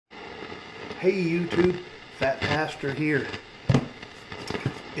Hey YouTube, Fatshark here.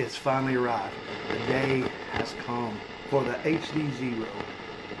 It's finally arrived. The day has come for the HDzero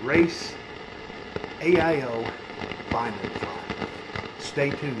Race AIO bind and fly. Stay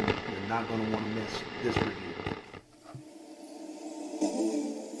tuned, you're not going to want to miss this review.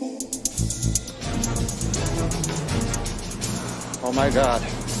 Oh my God,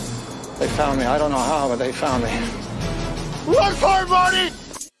 they found me. I don't know how, but they found me. Run for it, Marty!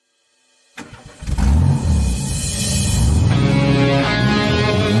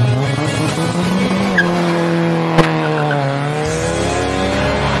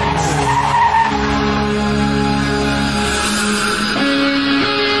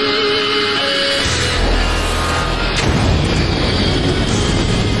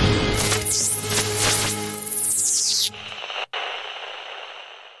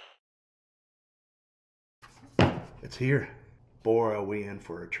 It's here. Boy, are we in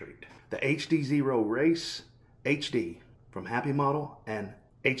for a treat. The HDzero Race HD from Happy Model and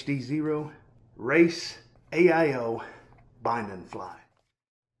HDzero Race AIO bind and fly.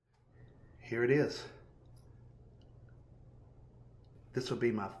 Here it is. This will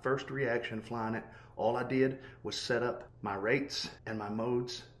be my first reaction flying it. All I did was set up my rates and my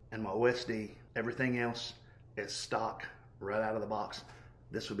modes and my OSD. Everything else is stock right out of the box.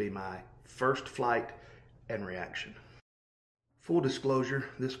 This will be my first flight and reaction. Full disclosure,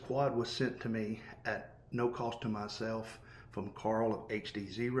 this quad was sent to me at no cost to myself from Carl of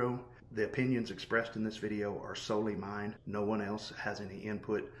HDzero. The opinions expressed in this video are solely mine. No one else has any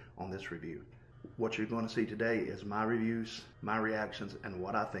input on this review. What you're going to see today is my reviews, my reactions, and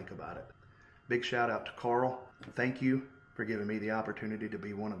what I think about it. Big shout out to Carl. Thank you for giving me the opportunity to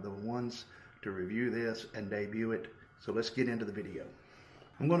be one of the ones to review this and debut it. So let's get into the video.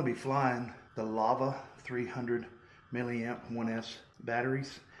 I'm going to be flying the Lava 300 milliamp 1S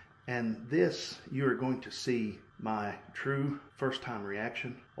batteries, and this you are going to see my true first time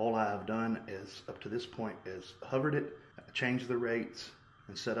reaction. All I have done is up to this point is hovered it, changed the rates,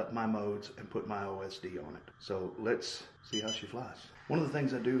 and set up my modes and put my OSD on it. So let's see how she flies. One of the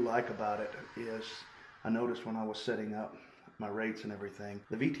things I do like about it is I noticed when I was setting up my rates and everything,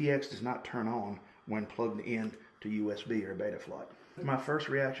 the VTX does not turn on when plugged in to USB or Betaflight. My first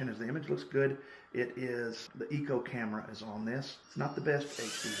reaction is the image looks good. It is, the Eco camera is on this. It's not the best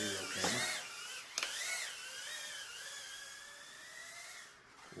HDzero camera.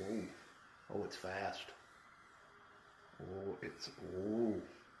 Whoa. Oh, it's fast. Oh, it's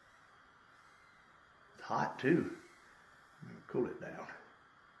hot too. I'm gonna cool it down.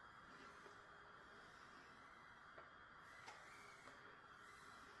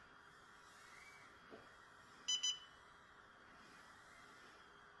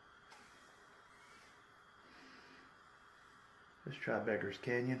 Let's try Beggar's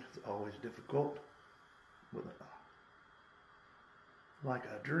Canyon. It's always difficult. With like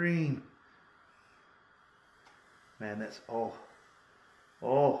a dream. Man, that's oh,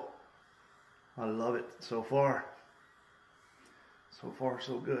 I love it so far. So far,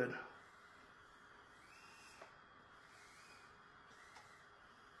 so good.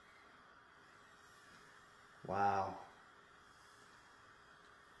 Wow.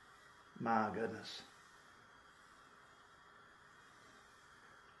 My goodness.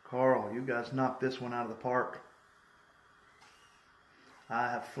 Carl, you guys knocked this one out of the park. I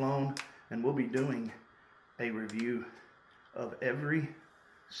have flown and will be doing a review of every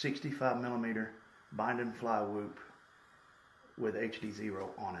 65mm bind and fly whoop with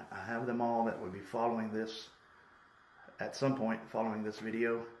HDzero on it. I have them all that will be following this at some point following this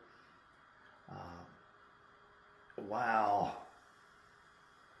video. Wow,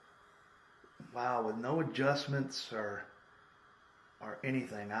 with no adjustments or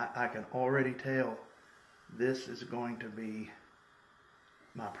anything. I can already tell this is going to be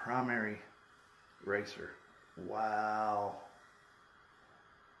my primary racer. Wow.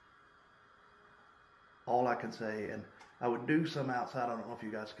 All I can say, and I would do some outside. I don't know if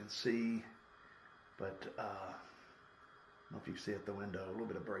you guys can see, but I don't know if you see at the window, a little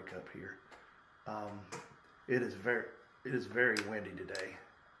bit of breakup here. It is very windy today.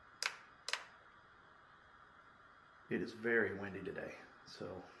 It is very windy today, so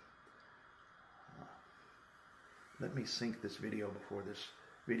let me sync this video before this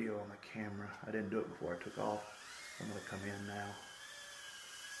video on the camera. I didn't do it before I took off. I'm going to come in now.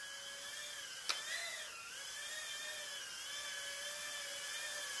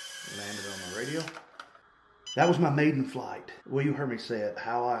 Landed on my radio. That was my maiden flight. Well, you heard me say it,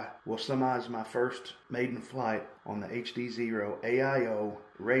 how I will summarize my first maiden flight on the HDzero AIO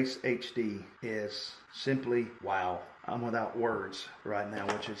Race HD is simply wow. I'm without words right now,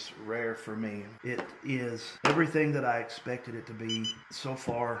 which is rare for me. It is everything that I expected it to be so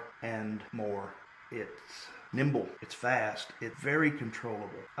far and more. It's nimble, it's fast, it's very controllable.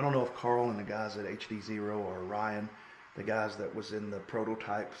 I don't know if Carl and the guys at HDzero or Ryan, the guys that was in the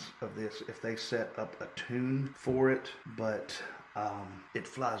prototypes of this, if they set up a tune for it, but it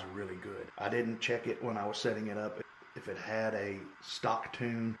flies really good. I didn't check it when I was setting it up if it had a stock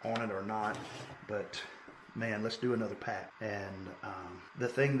tune on it or not, but man, let's do another pack. And the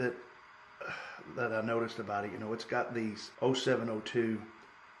thing that I noticed about it, you know, it's got these 0702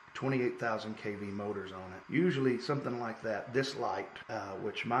 28,000 kV motors on it. Usually something like that, this light,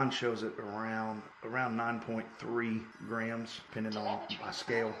 which mine shows it around 9.3 grams, depending on my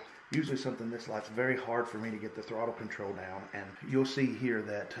scale. Usually something this light's very hard for me to get the throttle control down, and you'll see here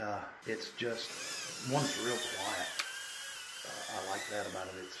that it's just, one, it's real quiet. I like that about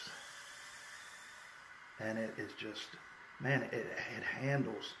it. And it is just, man, it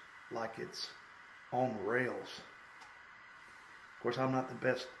handles like it's on rails. Of course, I'm not the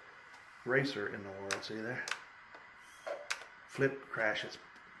best racer in the world. See there? Flip crash is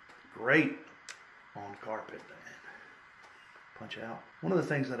great on carpet. Punch out. One of the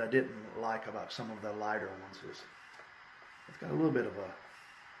things that I didn't like about some of the lighter ones is it's got a little bit of a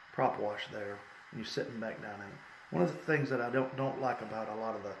prop wash there when you're sitting back down in it. One of the things that I don't like about a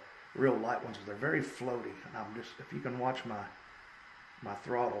lot of the real light ones is they're very floaty. And I'm just, if you can watch my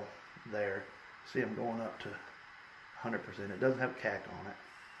throttle there, see I'm going up to 100%. It doesn't have cack on it,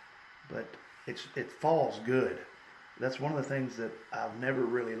 but it falls good. That's one of the things that I've never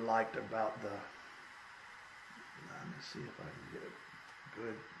really liked about the, let me see if I can get a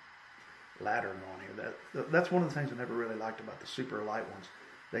good ladder going here. That's one of the things I never really liked about the super light ones.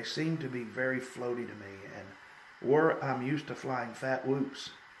 They seem to be very floaty to me, and where I'm used to flying fat whoops,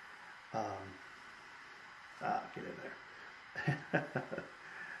 get in there.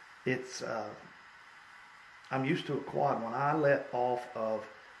 It's I'm used to a quad. When I let off of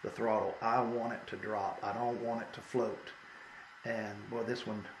the throttle, I want it to drop. I don't want it to float. And boy, this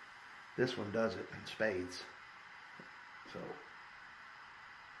one does it in spades. So,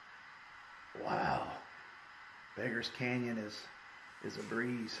 wow, Beggar's Canyon is a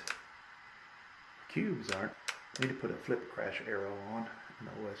breeze. Cubes aren't. I need to put a flip crash arrow on an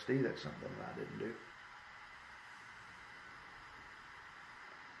OSD. That's something that I didn't do.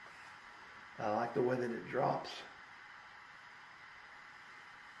 I like the way that it drops.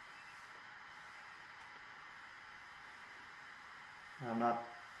 I'm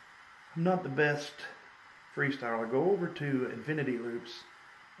not the best freestyler. Go over to Infinity Loops,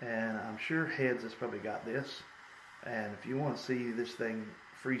 and I'm sure Heads has probably got this. And if you want to see this thing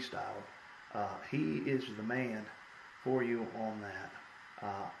freestyle, he is the man for you on that.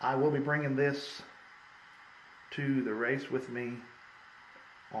 I will be bringing this to the race with me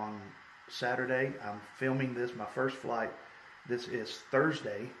on Saturday. I'm filming this, my first flight. This is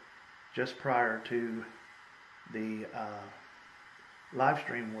Thursday, just prior to the live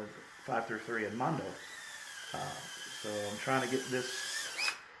stream with 533 and Mondo. So I'm trying to get this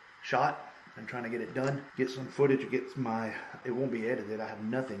shot. I'm trying to get it done, get some footage, it won't be edited, I have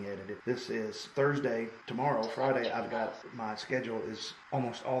nothing edited. This is Thursday. Tomorrow, Friday, I've got, my schedule is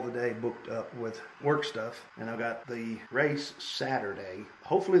almost all the day booked up with work stuff, and I've got the race Saturday.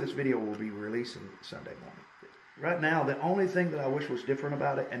 Hopefully this video will be releasing Sunday morning. Right now, the only thing that I wish was different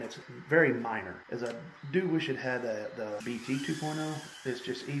about it, and it's very minor, is I do wish it had the BT 2.0. It's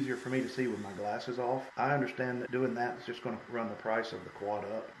just easier for me to see with my glasses off. I understand that doing that is just going to run the price of the quad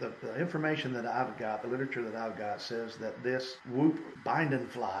up. The information that I've got, the literature that I've got, says that this Whoop bind and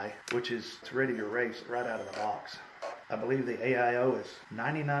fly, which is it's ready to race right out of the box. I believe the AIO is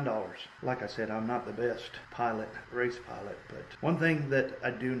 $99. Like I said, I'm not the best race pilot, but one thing that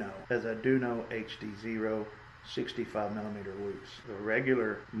I do know is I do know HDzero 65mm whoops. The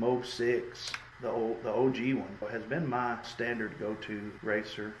regular Mob 6, the OG one, has been my standard go-to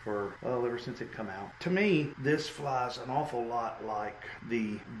racer for, well, ever since it come out. To me, this flies an awful lot like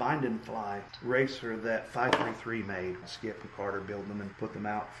the bind and fly racer that 533 made. Skip and Carter built them and put them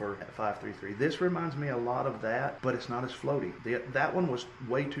out for 533. This reminds me a lot of that, but it's not as floaty. That one was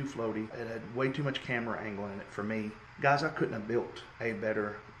way too floaty. It had way too much camera angle in it for me. Guys, I couldn't have built a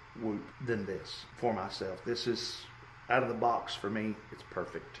better Whoop than this for myself. This is out of the box for me. It's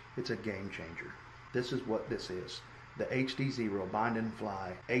perfect. It's a game changer. This is what this is. The HDzero bind and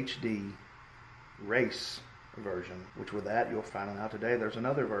fly HD race version, which with that you'll find out today there's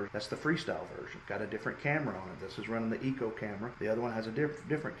another version. That's the freestyle version. Got a different camera on it. This is running the Eco camera. The other one has a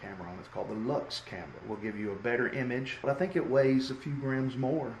different camera on it. It's called the Lux camera. Will give you a better image, but I think it weighs a few grams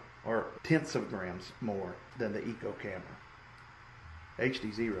more or tenths of grams more than the Eco camera.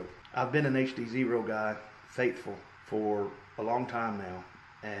 HDzero. I've been an HDzero guy, faithful, for a long time now,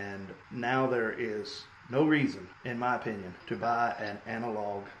 and now there is no reason, in my opinion, to buy an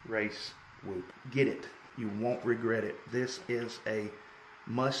analog race whoop. Get it. You won't regret it. This is a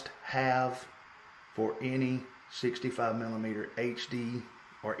must-have for any 65mm HD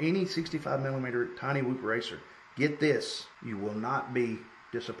or any 65mm TinyWhoop racer. Get this. You will not be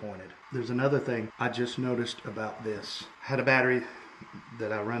disappointed. There's another thing I just noticed about this. I had a battery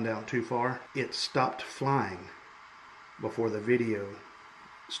that I run down too far. It stopped flying before the video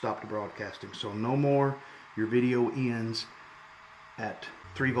stopped broadcasting. So no more. Your video ends at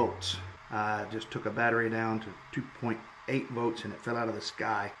 3 volts. I just took a battery down to 2.8 volts and it fell out of the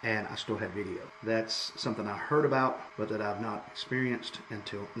sky and I still had video. That's something I heard about but that I've not experienced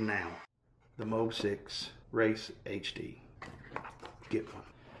until now. The Mob 6 Race HD. Get one.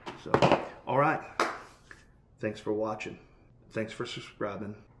 So, alright. Thanks for watching. Thanks for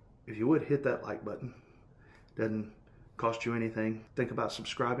subscribing. If you would, hit that like button. Doesn't cost you anything. Think about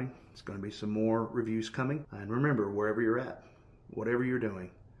subscribing. There's going to be some more reviews coming. And remember, wherever you're at, whatever you're doing,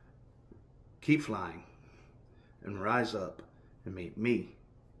 keep flying and rise up and meet me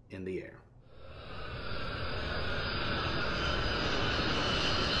in the air.